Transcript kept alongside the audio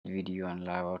video on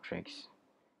Laravel tricks,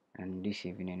 and this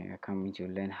evening we are coming to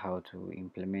learn how to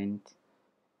implement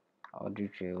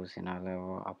audit trails in our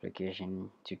Laravel application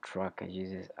to track a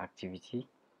user's activity.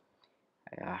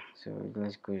 So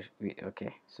let's go.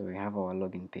 So we have our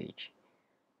login page.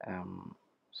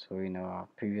 So in our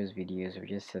previous videos we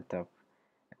just set up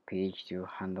a page to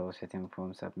handle certain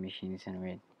form submissions, and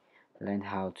we learned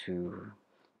how to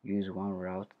use one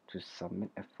route to submit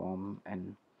a form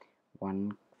and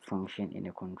one function in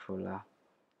a controller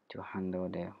to handle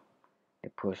the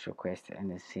post request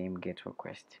and the same get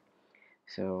request.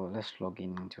 So let's log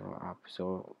in into our app.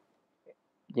 So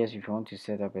just if you want to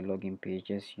set up a login page,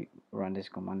 just run this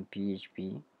command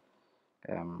php.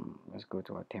 Let's go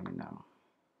to our terminal.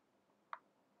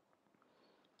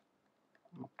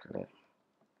 Okay,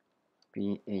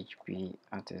 php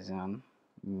artisan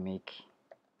make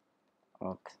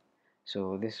auth.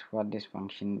 So this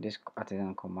function, this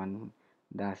artisan command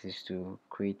does is to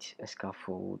create a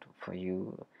scaffold for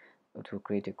you, to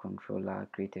create a controller,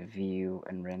 create a view,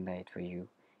 and render it for you,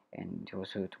 and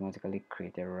also automatically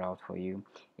create a route for you.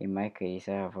 In my case,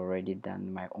 I have already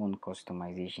done my own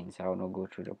customization, so I will not go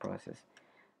through the process.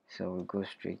 So we go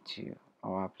straight to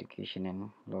our application and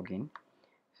login.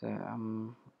 So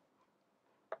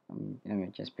let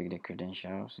me just pick the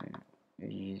credentials.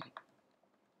 Use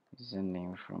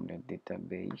username from the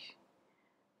database.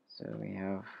 So we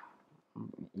have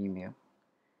email.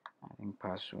 I think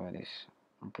password is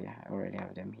okay. I already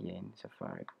have them here in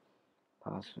Safari.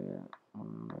 Password.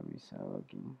 Let me say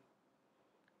login.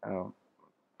 Oh,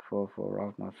 for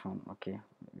route not found. Okay,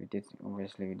 we did,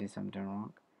 obviously we did something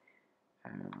wrong.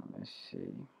 Let's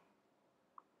see.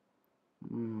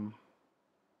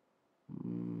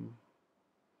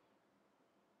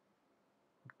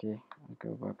 Okay, I'll go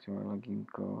back to our login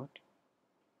code.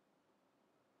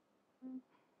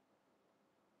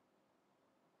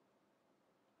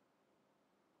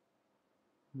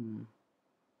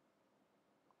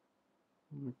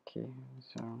 Okay,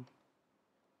 so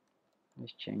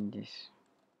let's change this.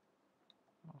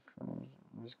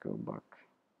 Let's go back.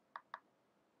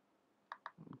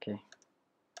 Okay,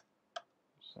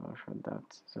 sorry for that.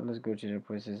 So let's go to the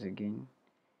process again.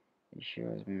 Issue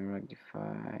has been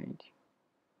rectified.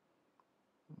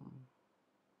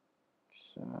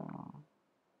 So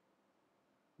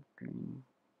green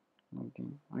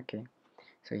login. Okay,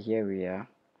 so here we are.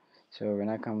 So when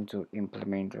I come to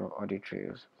implement our audit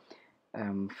trails,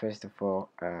 first of all,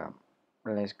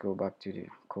 let's go back to the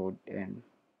code and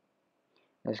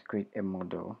let's create a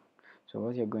model. So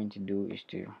what you're going to do is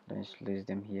to let's list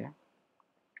them here.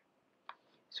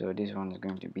 So this one is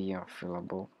going to be our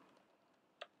fillable.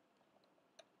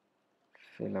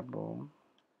 So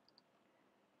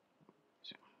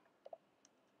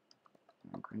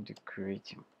I'm going to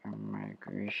create a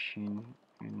migration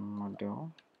and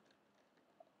model.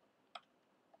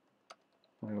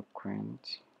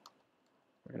 Eloquent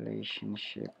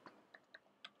Relationship.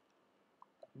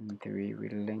 And 3, we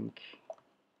link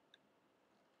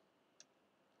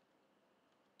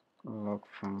log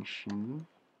function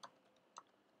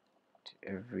to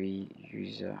every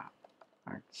user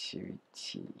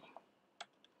activity.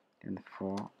 And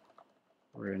 4,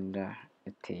 render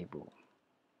a table.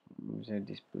 User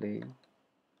display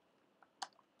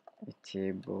a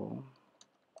table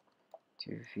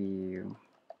to view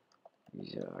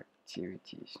user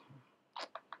activities.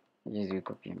 Just do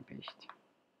copy and paste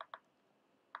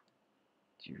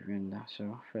to render.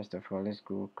 So first of all, let's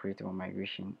go create our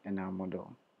migration and our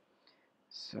model.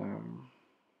 So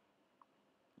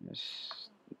let's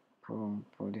pull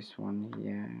this one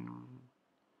here.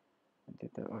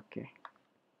 Okay,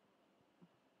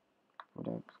 for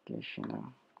the application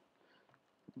now.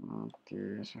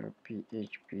 Okay, so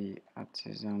php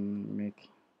artisan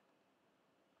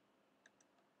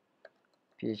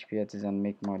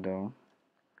make model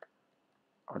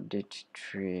audit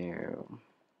trail.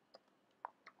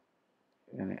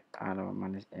 Then add our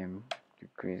minus m to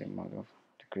create a model,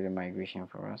 to create a migration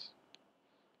for us.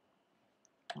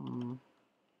 And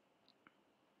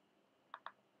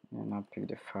I'll pick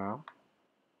the file,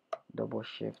 double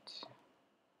shift.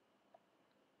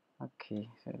 Okay,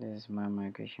 so this is my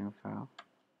migration file.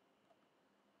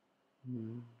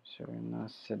 So we now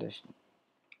set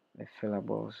the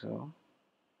fillable. So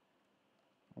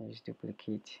I just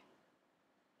duplicate.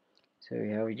 So we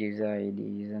have user ID,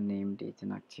 username, date,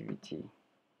 and activity.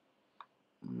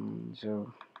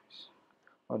 So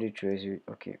audit trails.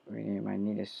 Okay, we might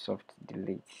need a soft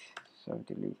delete,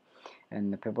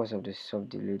 and the purpose of the soft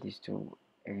delete is to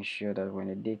ensure that when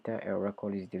the data or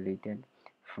record is deleted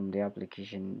from the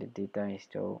application, the data is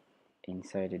still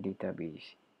inside the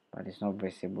database, but it's not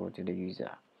visible to the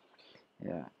user.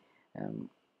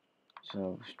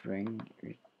 So string,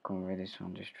 we convert this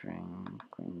one to string,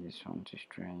 convert this one to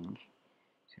string.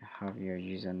 So have your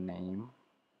username.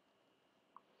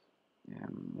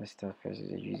 Let's start first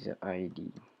with the user ID.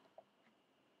 You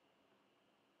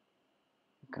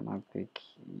cannot pick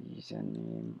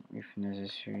username if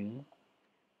necessary.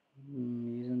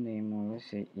 Username, or let's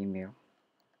say email.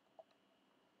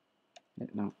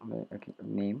 No, okay,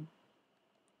 name.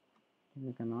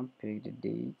 You cannot pick the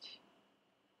date,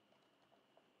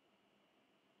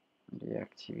 the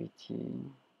activity.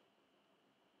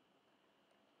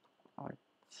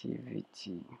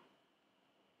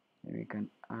 Then we can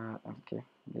add, okay,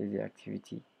 there's the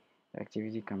activity. The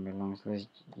activity can be long, so let's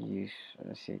use,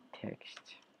 let's say,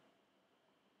 text.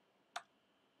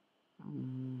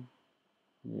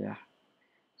 Yeah,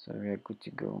 so we are good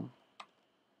to go.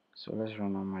 So let's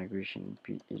run our migration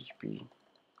php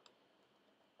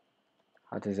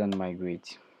artisan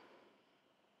migrate.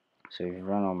 So if you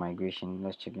run our migration,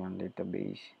 let's check on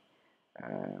database.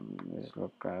 Let's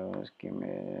local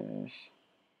schemas.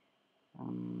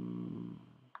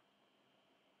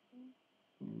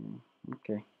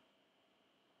 Okay,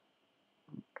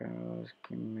 local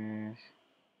schemas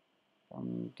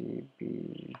from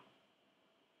db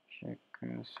check.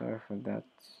 Sorry for that.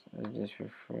 Let's just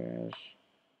refresh.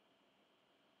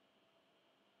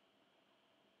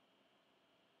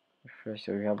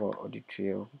 So we have our audit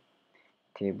trail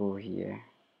table here.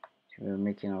 So we're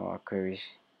making our queries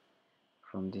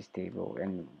from this table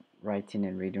and writing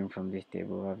and reading from this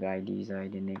table. We have the IDs,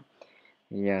 ID name.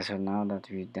 Yeah, so now that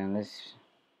we've done, let's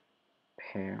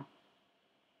pair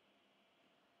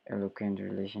Eloquent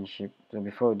Relationship. So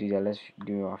before we do that, let's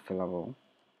do our fillable.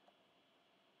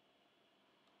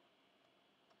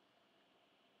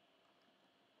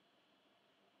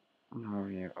 Now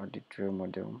we have audit trail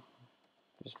model.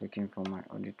 Just looking for my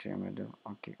audit trail model.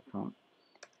 Okay, found.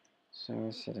 So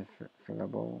let's set a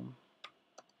fillable.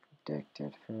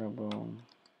 Protected fillable.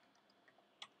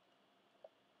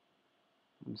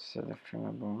 Set a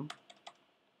fillable.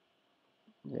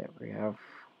 Yeah, we have.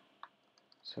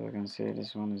 So I can say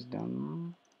this one is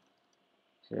done.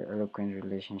 So Eloquent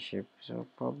Relationship. So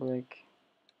public.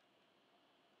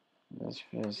 Let's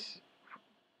first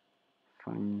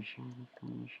function.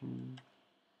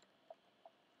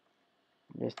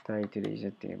 Let's tie it to the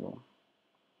user table.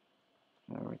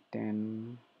 So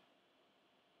then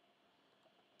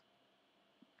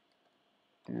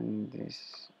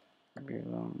this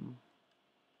belong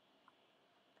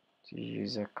to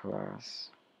user class.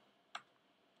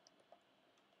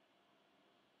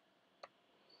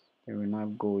 Then we now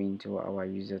go into our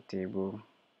user table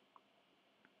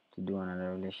to do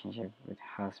another relationship. It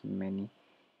has many.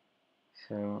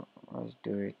 So let's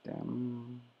do it.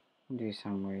 Do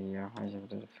somewhere here. I have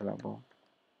the fillable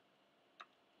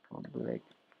public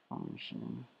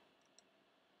function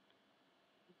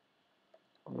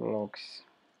logs.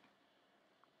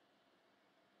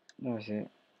 That's it.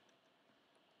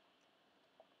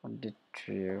 Audit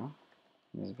trail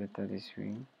is better this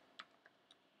way.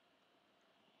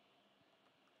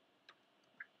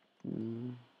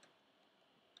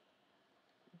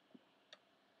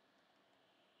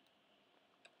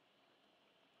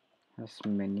 Has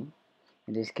many.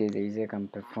 In this case, the user can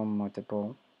perform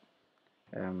multiple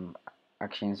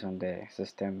actions on the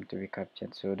system to be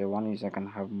captured. So the one user can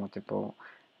have multiple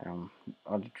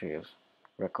audit trails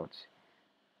records.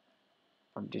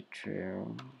 Audit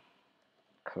trail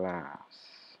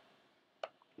class.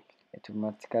 It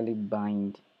automatically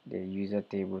bind the user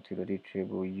table to the audit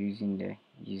table using the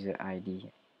user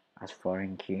ID as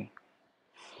foreign key.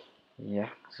 Yeah,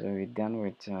 so we're done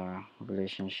with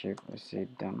relationship. Let's say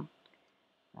done.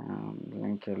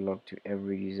 Link a log to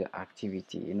every user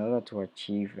activity. In order to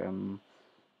achieve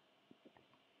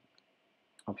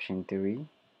option 3,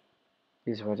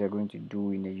 this is what you're going to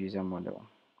do in the user model.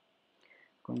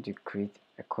 Going to create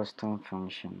a custom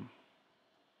function,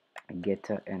 a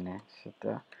getter and a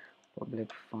setter.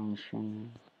 Public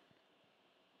function,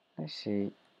 let's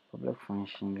say public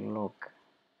function log,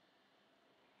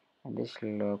 and this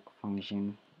log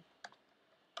function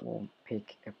will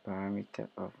pick a parameter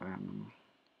of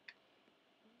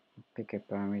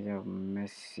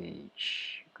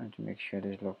message. I'm going to make sure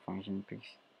this log function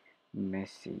picks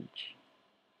message.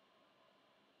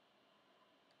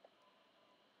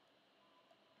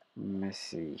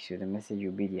 So the message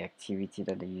will be the activity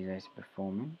that the user is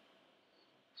performing.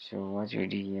 So what we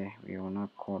do here, we will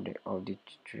not call the audit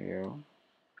trail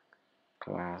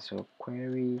class. So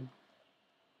query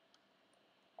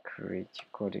create,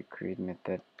 call the create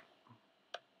method.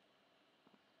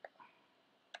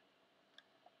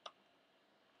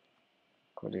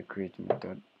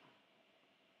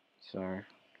 sorry.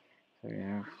 So we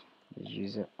have the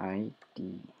user ID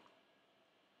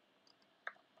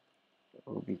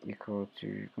will be equal to,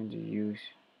 you're going to use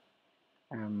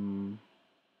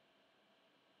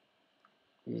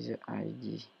user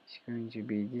ID is going to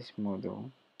be this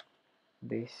model,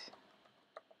 this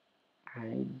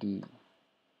ID.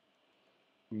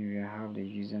 You will have the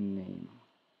username,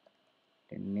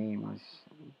 the name as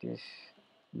this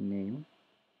name,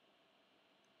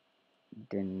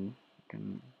 then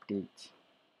can date.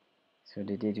 So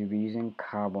the date will be using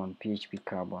carbon, PHP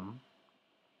carbon.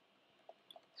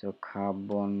 So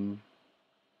carbon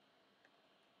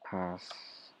pass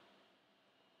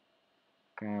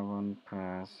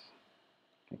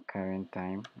the current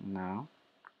time now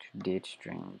to date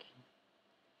string.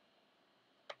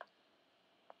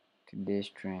 Today's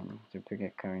string to pick a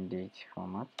current date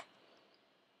format.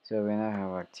 So when I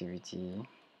have activity,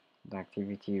 the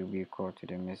activity will be equal to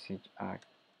the message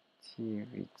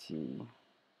activity.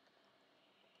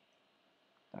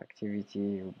 The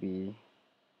activity will be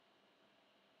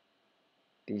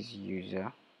this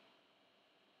user,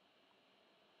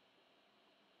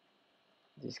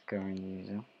 this current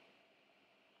user,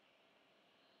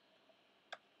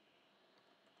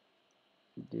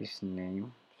 this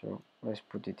name. So let's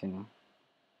put it in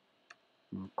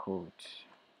quotes.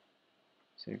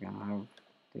 So you can have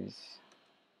this,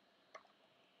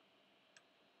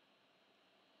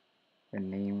 the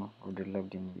name of the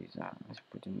logged in user. Let's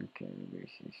put in curly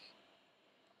braces.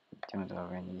 Don't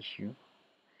have any issue.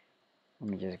 Let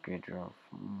me just get rid of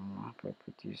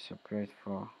property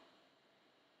suppressor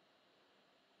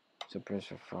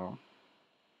file.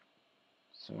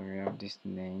 So we have this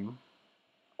name,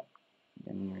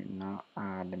 then we now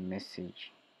add the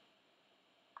message.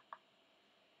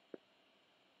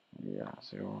 Yeah,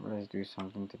 so let's do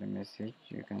something to the message.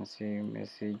 You can say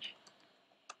message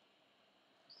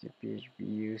php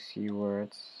uc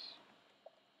words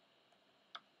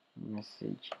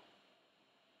message.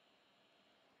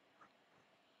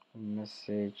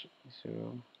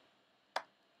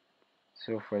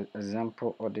 So for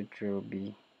example, audit will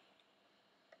be,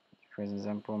 for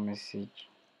example, message.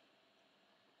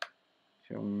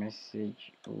 So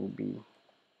message will be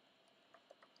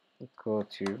equal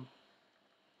to,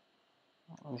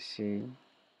 let's say,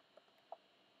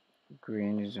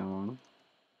 green zone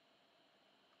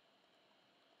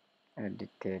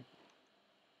edited.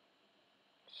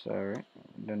 Sorry,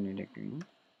 don't need a green.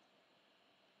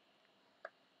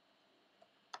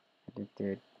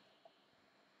 Edited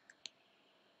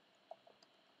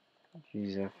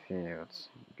user fields,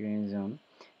 green zone.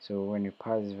 So when you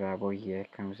pass this variable here,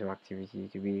 comes to activity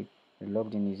to be the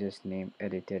logged in user's name,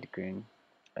 edited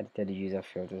user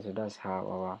filter. So that's how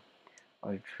our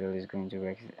audit trail is going to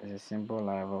work. It's a simple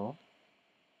level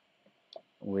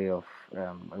way of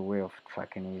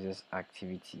tracking users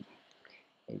activity.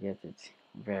 You get it?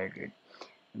 Very good.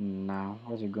 Now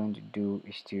what we're going to do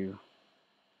is to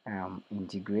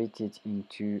integrate it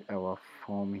into our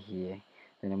form here.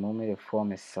 Then the moment the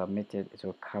form is submitted, it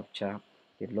will capture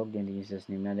the logged in user's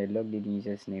name. Now the logged in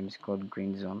user's name is called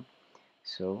green zone.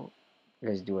 So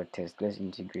let's do a test. Let's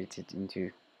integrate it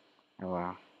into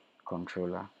our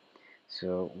controller.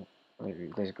 So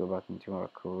let's go back into our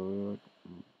code,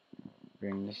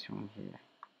 bring this one here.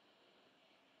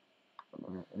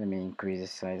 Let me increase the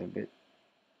size a bit.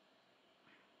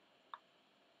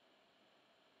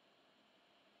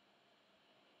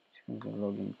 The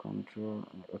login control,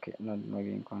 okay, not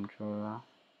login controller,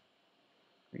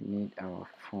 we need our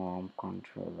form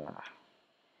controller.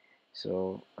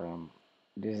 So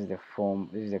this is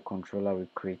the controller we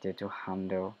created to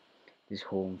handle this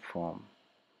home form.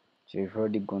 So you've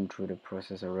already gone through the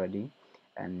process already,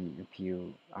 and if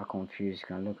you are confused, you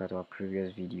can look at our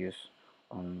previous videos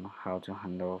on how to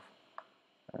handle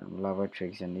Laravel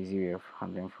tricks and easy way of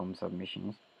handling form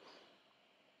submissions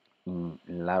in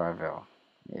Laravel.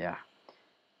 Yeah,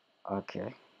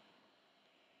 okay,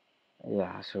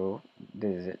 yeah, so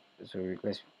this is it. So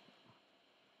let's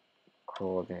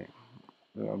call the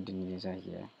logged in user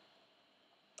here,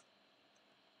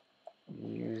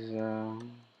 user,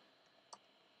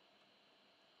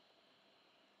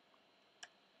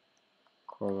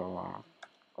 call our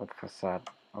auth facade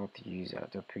auth user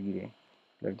to pick the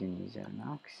logged in user.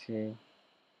 Now say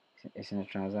it's in a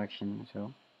transaction,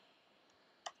 so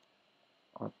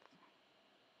auth,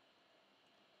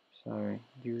 sorry,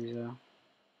 user,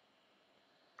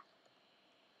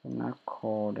 and now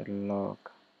call the log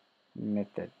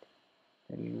method.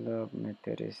 The log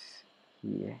method is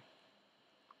here,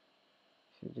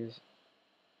 so just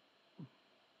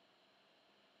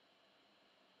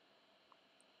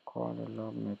call the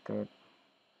log method.